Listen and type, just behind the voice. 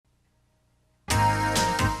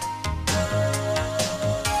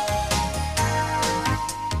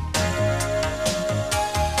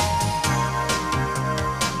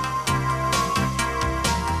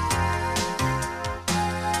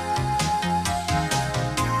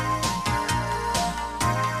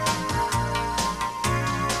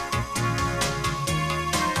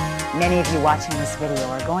Many of you watching this video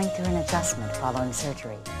are going through an adjustment following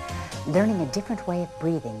surgery, learning a different way of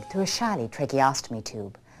breathing through a Shiley tracheostomy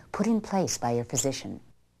tube put in place by your physician.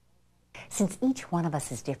 Since each one of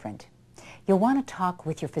us is different, you'll want to talk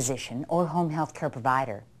with your physician or home health care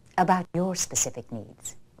provider about your specific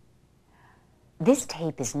needs. This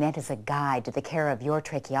tape is meant as a guide to the care of your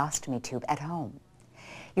tracheostomy tube at home.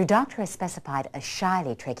 Your doctor has specified a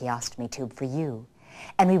Shiley tracheostomy tube for you,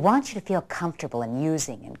 and we want you to feel comfortable in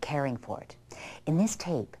using and caring for it. In this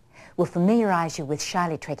tape, we'll familiarize you with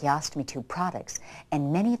Shiley tracheostomy tube products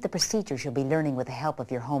and many of the procedures you'll be learning with the help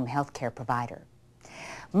of your home health care provider.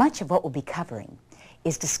 Much of what we'll be covering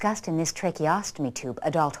is discussed in this tracheostomy tube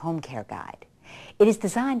adult home care guide. It is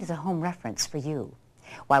designed as a home reference for you.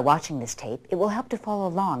 While watching this tape, it will help to follow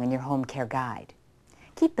along in your home care guide.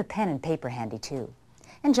 Keep the pen and paper handy too,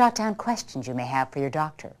 and jot down questions you may have for your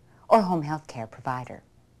doctor or home health care provider.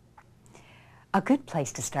 A good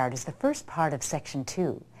place to start is the first part of Section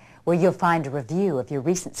 2, where you'll find a review of your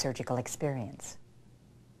recent surgical experience.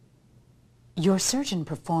 Your surgeon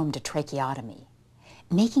performed a tracheotomy,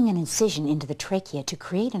 making an incision into the trachea to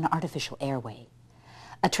create an artificial airway.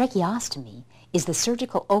 A tracheostomy is the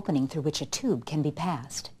surgical opening through which a tube can be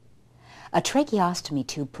passed. A tracheostomy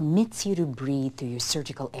tube permits you to breathe through your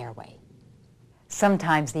surgical airway.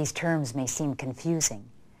 Sometimes these terms may seem confusing,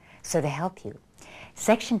 so to help you,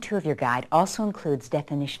 Section 2 of your guide also includes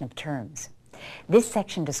definition of terms. This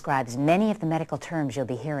section describes many of the medical terms you'll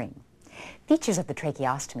be hearing. Features of the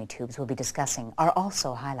tracheostomy tubes we'll be discussing are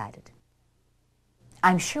also highlighted.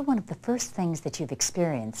 I'm sure one of the first things that you've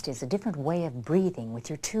experienced is a different way of breathing with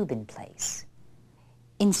your tube in place.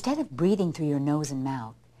 Instead of breathing through your nose and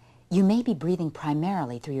mouth, you may be breathing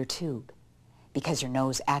primarily through your tube. Because your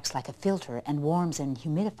nose acts like a filter and warms and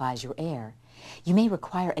humidifies your air, you may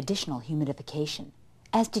require additional humidification,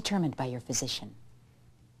 as determined by your physician.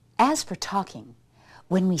 As for talking,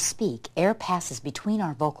 when we speak, air passes between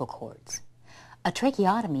our vocal cords. A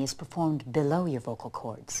tracheotomy is performed below your vocal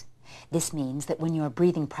cords. This means that when you are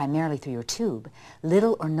breathing primarily through your tube,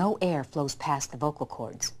 little or no air flows past the vocal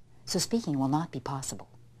cords, so speaking will not be possible.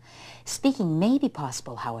 Speaking may be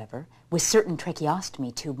possible, however, with certain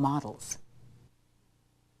tracheostomy tube models.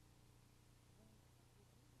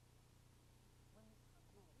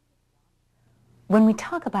 When we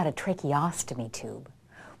talk about a tracheostomy tube,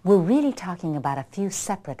 we're really talking about a few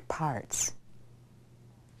separate parts.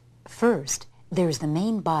 First, there's the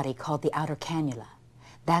main body called the outer cannula.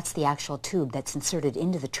 That's the actual tube that's inserted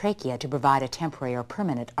into the trachea to provide a temporary or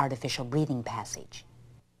permanent artificial breathing passage.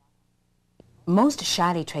 Most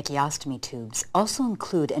Shiley tracheostomy tubes also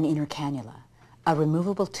include an inner cannula, a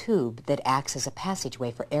removable tube that acts as a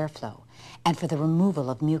passageway for airflow and for the removal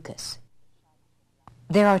of mucus.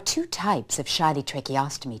 There are two types of Shiley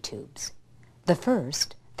tracheostomy tubes. The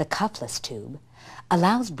first, the cuffless tube,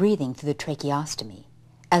 allows breathing through the tracheostomy,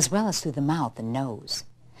 as well as through the mouth and nose.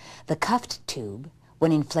 The cuffed tube,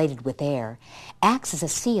 when inflated with air, acts as a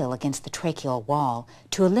seal against the tracheal wall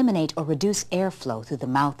to eliminate or reduce airflow through the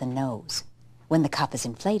mouth and nose. When the cuff is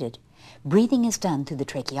inflated, breathing is done through the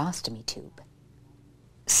tracheostomy tube.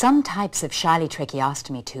 Some types of Shiley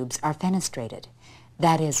tracheostomy tubes are fenestrated.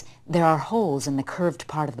 That is, there are holes in the curved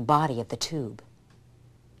part of the body of the tube.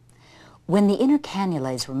 When the inner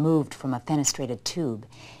cannula is removed from a fenestrated tube,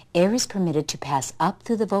 air is permitted to pass up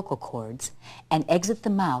through the vocal cords and exit the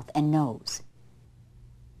mouth and nose.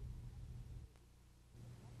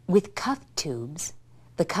 With cuffed tubes,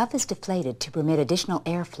 the cuff is deflated to permit additional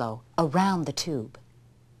airflow around the tube.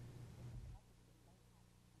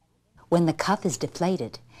 When the cuff is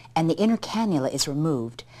deflated and the inner cannula is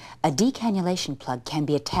removed, a decannulation plug can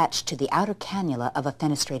be attached to the outer cannula of a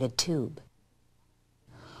fenestrated tube.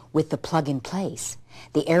 With the plug in place,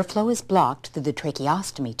 the airflow is blocked through the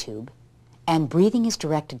tracheostomy tube, and breathing is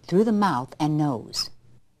directed through the mouth and nose.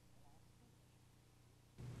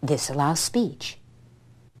 This allows speech.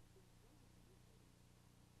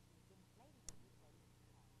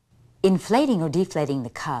 Inflating or deflating the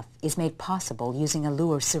cuff is made possible using a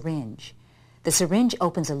Luer syringe. The syringe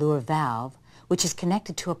opens a Luer valve, which is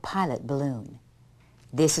connected to a pilot balloon.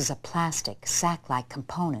 This is a plastic, sac-like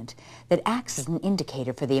component that acts as an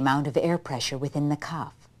indicator for the amount of air pressure within the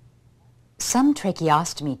cuff. Some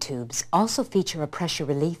tracheostomy tubes also feature a pressure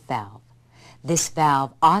relief valve. This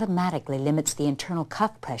valve automatically limits the internal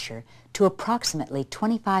cuff pressure to approximately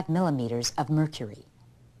 25 millimeters of mercury.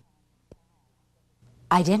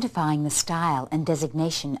 Identifying the style and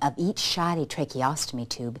designation of each Shiley tracheostomy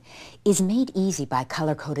tube is made easy by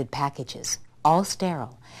color-coded packages, all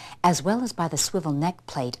sterile, as well as by the swivel neck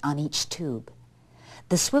plate on each tube.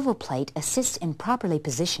 The swivel plate assists in properly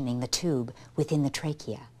positioning the tube within the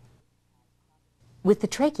trachea. With the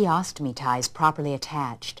tracheostomy ties properly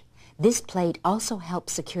attached, this plate also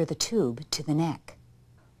helps secure the tube to the neck.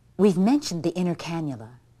 We've mentioned the inner cannula,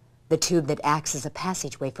 the tube that acts as a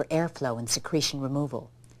passageway for airflow and secretion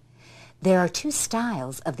removal. There are two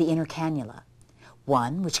styles of the inner cannula,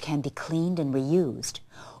 one which can be cleaned and reused,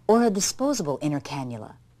 or a disposable inner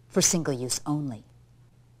cannula for single use only.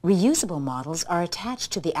 Reusable models are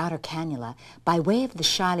attached to the outer cannula by way of the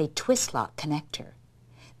Shiley twist lock connector.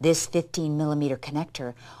 This 15mm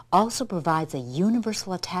connector also provides a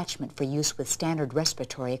universal attachment for use with standard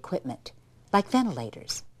respiratory equipment, like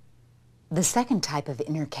ventilators. The second type of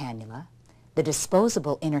inner cannula, the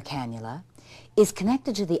disposable inner cannula, is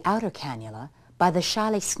connected to the outer cannula by the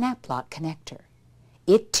Shiley snap lock connector.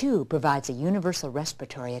 It too provides a universal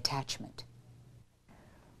respiratory attachment.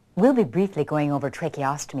 We'll be briefly going over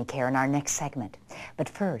tracheostomy care in our next segment, but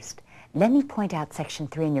first, let me point out Section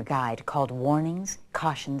 3 in your guide called Warnings,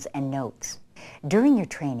 Cautions, and Notes. During your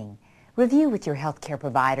training, review with your healthcare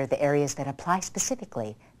provider the areas that apply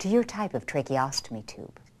specifically to your type of tracheostomy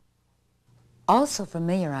tube. Also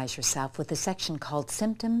familiarize yourself with the section called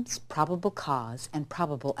Symptoms, Probable Cause, and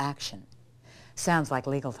Probable Action. Sounds like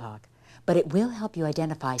legal talk, but it will help you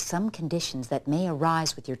identify some conditions that may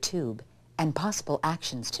arise with your tube and possible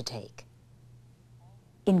actions to take.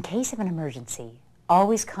 In case of an emergency,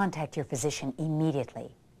 always contact your physician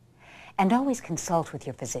immediately. And always consult with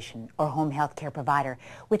your physician or home health care provider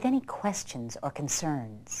with any questions or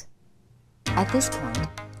concerns. At this point,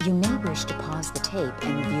 you may wish to pause the tape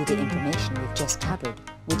and review the information we've just covered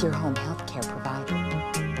with your home health care provider.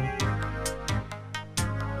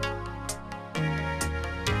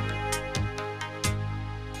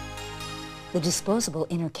 The disposable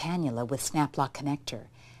inner cannula with snap lock connector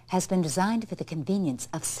has been designed for the convenience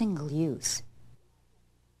of single use.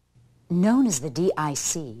 Known as the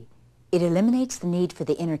DIC, it eliminates the need for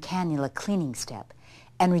the inner cannula cleaning step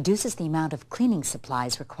and reduces the amount of cleaning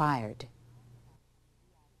supplies required.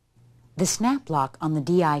 The snap lock on the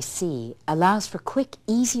DIC allows for quick,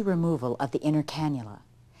 easy removal of the inner cannula.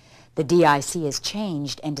 The DIC is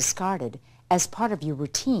changed and discarded as part of your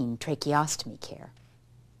routine tracheostomy care.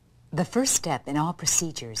 The first step in all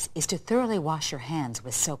procedures is to thoroughly wash your hands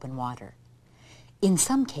with soap and water. In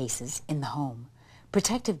some cases, in the home,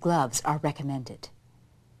 protective gloves are recommended.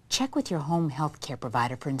 Check with your home health care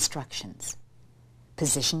provider for instructions.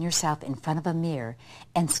 Position yourself in front of a mirror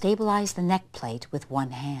and stabilize the neck plate with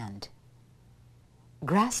one hand.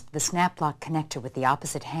 Grasp the snap lock connector with the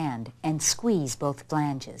opposite hand and squeeze both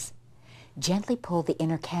flanges. Gently pull the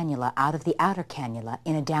inner cannula out of the outer cannula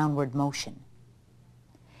in a downward motion.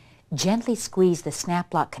 Gently squeeze the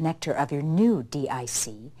snap lock connector of your new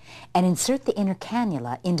DIC and insert the inner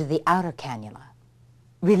cannula into the outer cannula.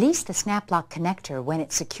 Release the snap lock connector when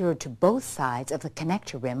it's secured to both sides of the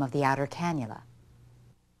connector rim of the outer cannula.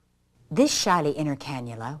 This Shiley inner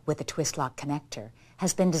cannula with a twist lock connector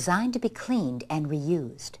has been designed to be cleaned and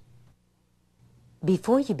reused.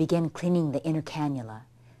 Before you begin cleaning the inner cannula,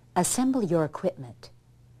 assemble your equipment.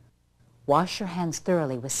 Wash your hands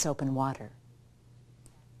thoroughly with soap and water.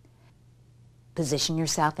 Position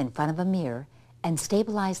yourself in front of a mirror and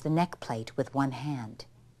stabilize the neck plate with one hand.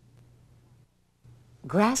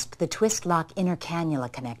 Grasp the twist lock inner cannula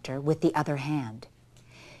connector with the other hand.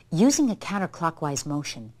 Using a counterclockwise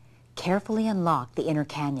motion, carefully unlock the inner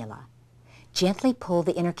cannula. Gently pull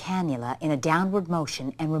the inner cannula in a downward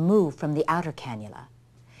motion and remove from the outer cannula.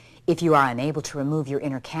 If you are unable to remove your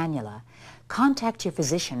inner cannula, contact your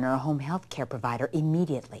physician or a home health care provider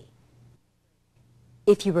immediately.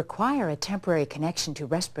 If you require a temporary connection to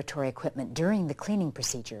respiratory equipment during the cleaning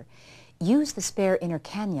procedure, use the spare inner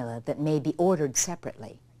cannula that may be ordered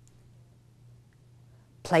separately.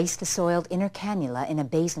 Place the soiled inner cannula in a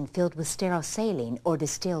basin filled with sterile saline or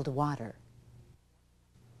distilled water.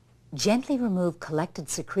 Gently remove collected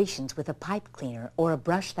secretions with a pipe cleaner or a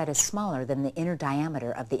brush that is smaller than the inner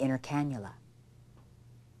diameter of the inner cannula.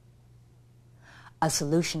 A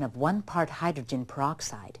solution of 1 part hydrogen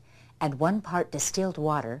peroxide and 1 part distilled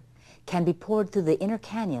water can be poured through the inner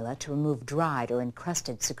cannula to remove dried or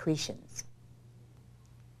encrusted secretions.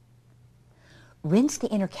 Rinse the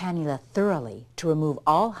inner cannula thoroughly to remove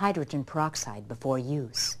all hydrogen peroxide before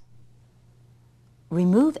use.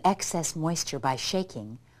 Remove excess moisture by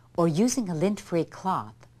shaking or using a lint-free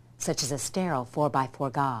cloth, such as a sterile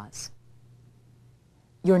 4x4 gauze.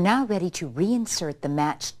 You're now ready to reinsert the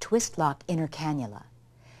matched twist lock inner cannula.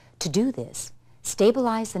 To do this,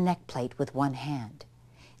 stabilize the neck plate with one hand.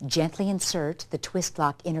 Gently insert the twist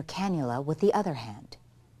lock inner cannula with the other hand.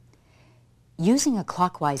 Using a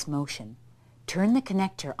clockwise motion, turn the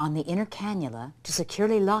connector on the inner cannula to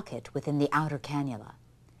securely lock it within the outer cannula.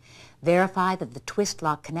 Verify that the twist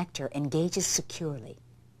lock connector engages securely.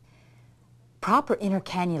 Proper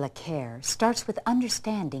intercannula care starts with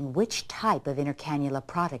understanding which type of intercannula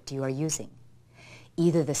product you are using,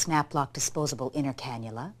 either the SnapLock disposable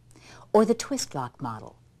intercannula or the twist lock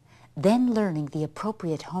model, then learning the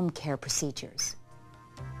appropriate home care procedures.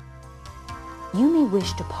 You may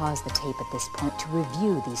wish to pause the tape at this point to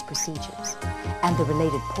review these procedures and the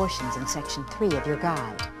related portions in Section 3 of your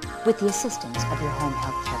guide with the assistance of your home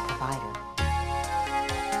health care provider.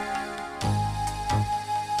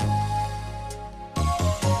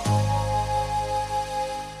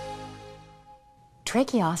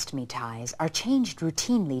 Tracheostomy ties are changed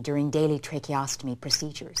routinely during daily tracheostomy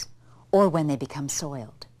procedures or when they become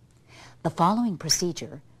soiled. The following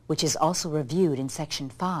procedure, which is also reviewed in Section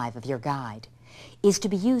 5 of your guide, is to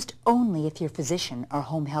be used only if your physician or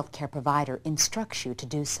home health care provider instructs you to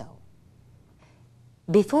do so.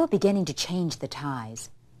 Before beginning to change the ties,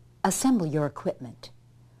 assemble your equipment.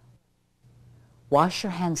 Wash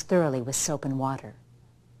your hands thoroughly with soap and water.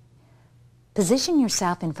 Position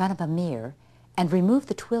yourself in front of a mirror and remove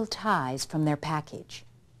the twill ties from their package.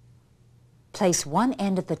 Place one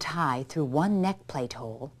end of the tie through one neck plate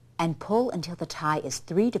hole and pull until the tie is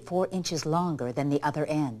 3 to 4 inches longer than the other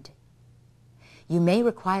end. You may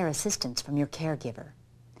require assistance from your caregiver.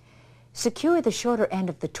 Secure the shorter end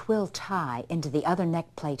of the twill tie into the other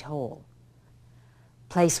neck plate hole.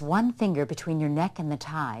 Place one finger between your neck and the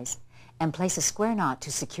ties and place a square knot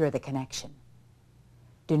to secure the connection.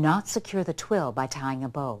 Do not secure the twill by tying a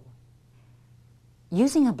bow.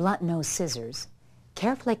 Using a blunt nose scissors,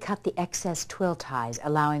 carefully cut the excess twill ties,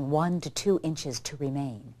 allowing 1 to 2 inches to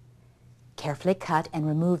remain. Carefully cut and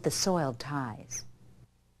remove the soiled ties.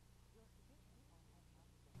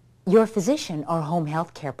 Your physician or home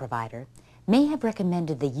health care provider may have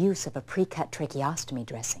recommended the use of a pre-cut tracheostomy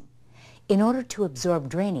dressing in order to absorb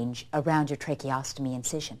drainage around your tracheostomy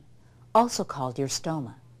incision, also called your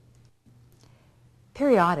stoma.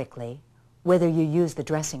 Periodically, whether you use the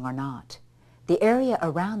dressing or not, the area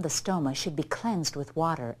around the stoma should be cleansed with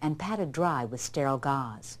water and patted dry with sterile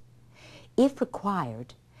gauze. If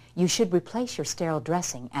required, you should replace your sterile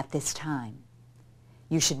dressing at this time.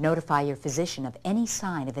 You should notify your physician of any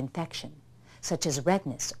sign of infection, such as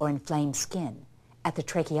redness or inflamed skin, at the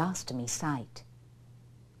tracheostomy site.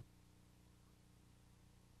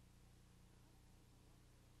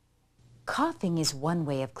 Coughing is one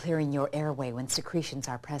way of clearing your airway when secretions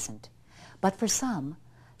are present, but for some,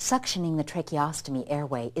 suctioning the tracheostomy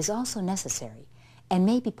airway is also necessary and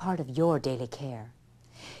may be part of your daily care.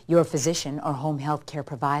 Your physician or home health care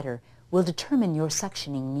provider will determine your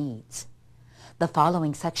suctioning needs. The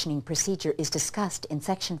following suctioning procedure is discussed in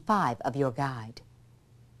Section 5 of your guide.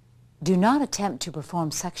 Do not attempt to perform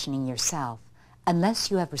suctioning yourself unless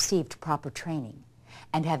you have received proper training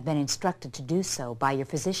and have been instructed to do so by your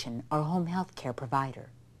physician or home health care provider.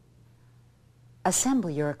 Assemble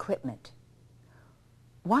your equipment.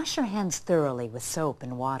 Wash your hands thoroughly with soap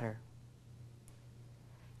and water.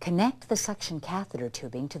 Connect the suction catheter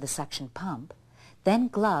tubing to the suction pump, then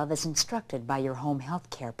glove as instructed by your home health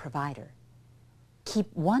care provider.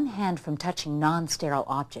 Keep one hand from touching non-sterile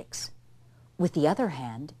objects. With the other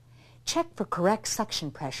hand, check for correct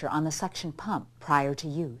suction pressure on the suction pump prior to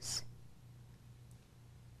use.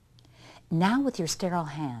 Now with your sterile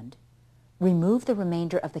hand, remove the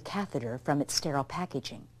remainder of the catheter from its sterile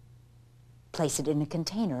packaging. Place it in a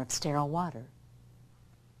container of sterile water.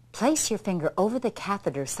 Place your finger over the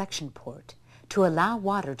catheter suction port to allow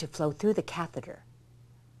water to flow through the catheter.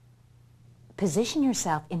 Position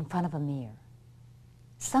yourself in front of a mirror.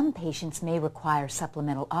 Some patients may require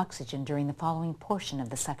supplemental oxygen during the following portion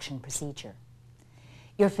of the suction procedure.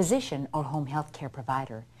 Your physician or home health care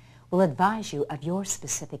provider will advise you of your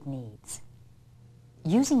specific needs.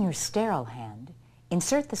 Using your sterile hand,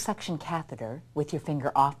 insert the suction catheter, with your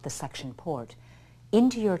finger off the suction port,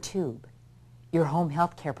 into your tube. Your home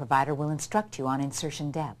health care provider will instruct you on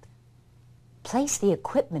insertion depth. Place the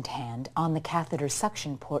equipment hand on the catheter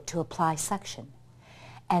suction port to apply suction,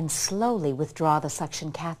 and slowly withdraw the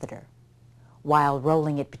suction catheter, while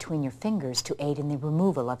rolling it between your fingers to aid in the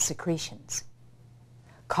removal of secretions.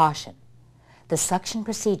 Caution: the suction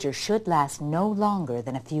procedure should last no longer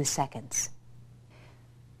than a few seconds.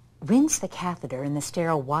 Rinse the catheter in the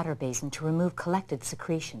sterile water basin to remove collected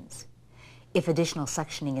secretions. If additional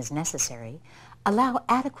suctioning is necessary, allow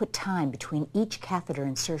adequate time between each catheter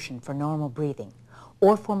insertion for normal breathing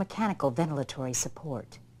or for mechanical ventilatory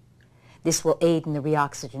support. This will aid in the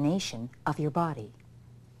reoxygenation of your body.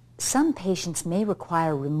 Some patients may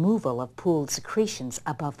require removal of pooled secretions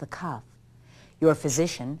above the cuff. Your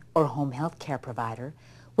physician or home health care provider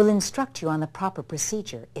will instruct you on the proper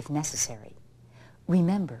procedure if necessary.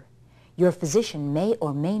 Remember, your physician may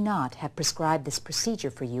or may not have prescribed this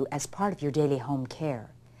procedure for you as part of your daily home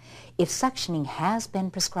care. If suctioning has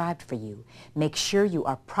been prescribed for you, make sure you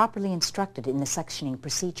are properly instructed in the suctioning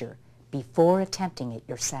procedure before attempting it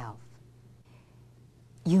yourself.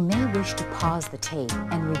 You may wish to pause the tape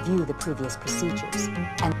and review the previous procedures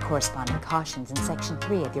and corresponding cautions in Section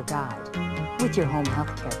 3 of your guide with your home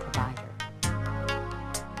health care provider.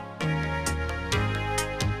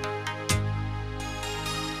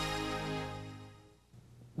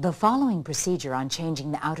 The following procedure on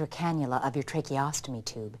changing the outer cannula of your tracheostomy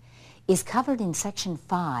tube is covered in Section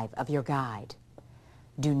 5 of your guide.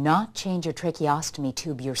 Do not change your tracheostomy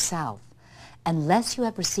tube yourself unless you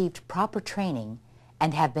have received proper training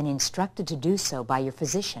and have been instructed to do so by your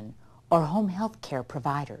physician or home health care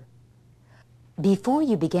provider. Before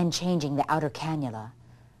you begin changing the outer cannula,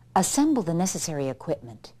 assemble the necessary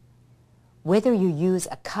equipment. Whether you use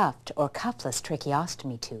a cuffed or cuffless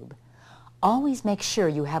tracheostomy tube, always make sure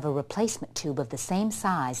you have a replacement tube of the same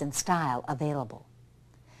size and style available.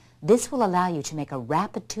 This will allow you to make a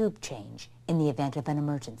rapid tube change in the event of an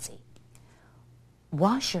emergency.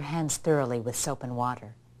 Wash your hands thoroughly with soap and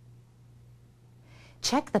water.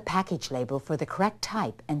 Check the package label for the correct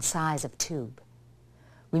type and size of tube.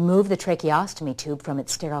 Remove the tracheostomy tube from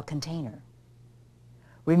its sterile container.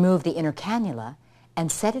 Remove the inner cannula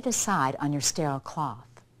and set it aside on your sterile cloth.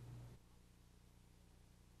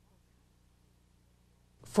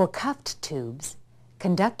 For cuffed tubes,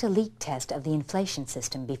 conduct a leak test of the inflation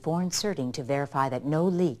system before inserting to verify that no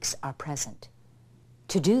leaks are present.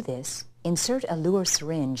 To do this, insert a Luer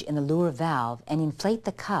syringe in the Luer valve and inflate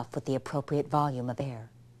the cuff with the appropriate volume of air.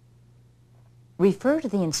 Refer to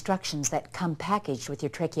the instructions that come packaged with your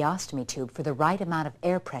tracheostomy tube for the right amount of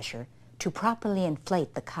air pressure to properly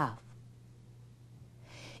inflate the cuff.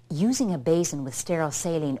 Using a basin with sterile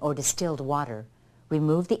saline or distilled water,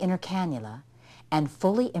 remove the inner cannula and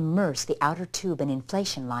fully immerse the outer tube and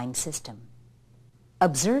inflation line system.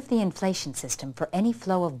 Observe the inflation system for any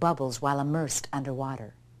flow of bubbles while immersed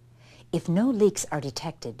underwater. If no leaks are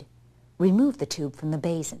detected, remove the tube from the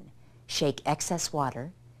basin, shake excess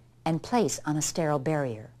water, and place on a sterile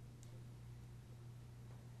barrier.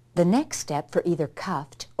 The next step for either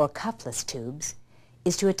cuffed or cuffless tubes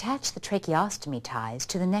is to attach the tracheostomy ties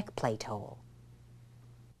to the neck plate hole.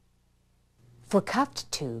 For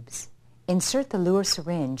cuffed tubes, insert the Luer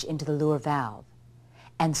syringe into the Luer valve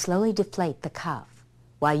and slowly deflate the cuff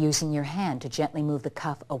while using your hand to gently move the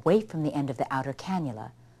cuff away from the end of the outer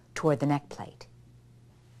cannula toward the neck plate.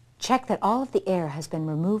 Check that all of the air has been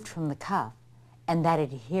removed from the cuff and that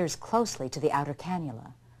it adheres closely to the outer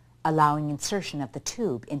cannula, allowing insertion of the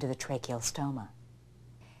tube into the tracheal stoma.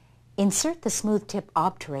 Insert the smooth tip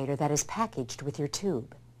obturator that is packaged with your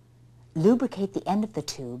tube. Lubricate the end of the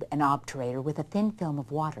tube and obturator with a thin film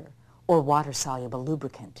of water or water-soluble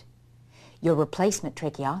lubricant. Your replacement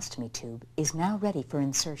tracheostomy tube is now ready for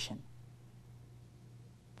insertion.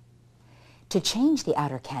 To change the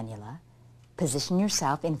outer cannula, position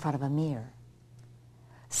yourself in front of a mirror.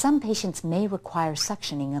 Some patients may require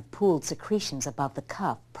suctioning of pooled secretions above the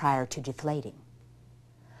cuff prior to deflating.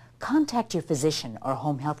 Contact your physician or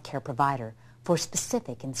home health care provider for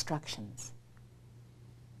specific instructions.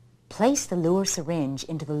 Place the Luer syringe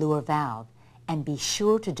into the Luer valve and be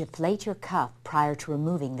sure to deflate your cuff prior to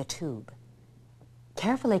removing the tube.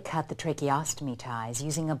 Carefully cut the tracheostomy ties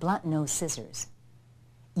using a blunt nose scissors.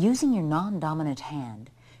 Using your non-dominant hand,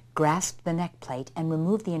 grasp the neck plate and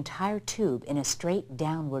remove the entire tube in a straight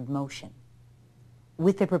downward motion.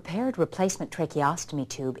 With the prepared replacement tracheostomy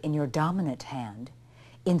tube in your dominant hand,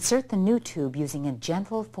 insert the new tube using a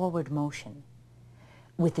gentle forward motion.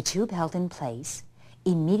 With the tube held in place,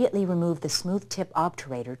 immediately remove the smooth tip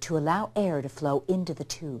obturator to allow air to flow into the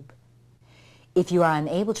tube. If you are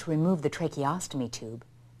unable to remove the tracheostomy tube,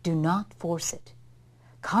 do not force it.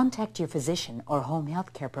 Contact your physician or home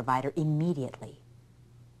health care provider immediately.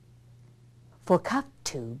 For cuffed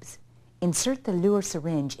tubes, insert the Luer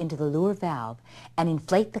syringe into the Luer valve and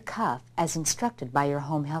inflate the cuff as instructed by your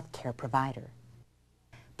home health care provider.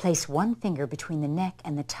 Place one finger between the neck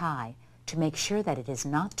and the tie to make sure that it is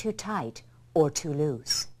not too tight or too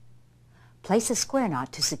loose. Place a square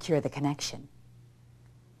knot to secure the connection.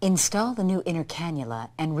 Install the new inner cannula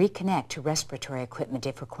and reconnect to respiratory equipment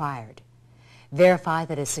if required. Verify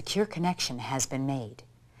that a secure connection has been made.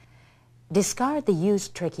 Discard the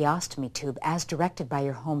used tracheostomy tube as directed by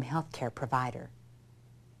your home health care provider.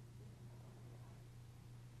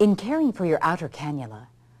 In caring for your outer cannula,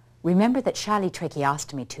 remember that Shiley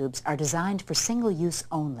tracheostomy tubes are designed for single use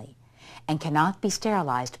only and cannot be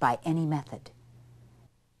sterilized by any method.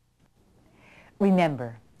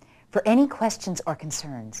 Remember, for any questions or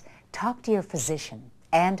concerns, talk to your physician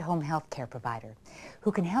and home health care provider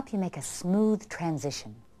who can help you make a smooth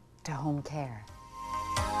transition to home care.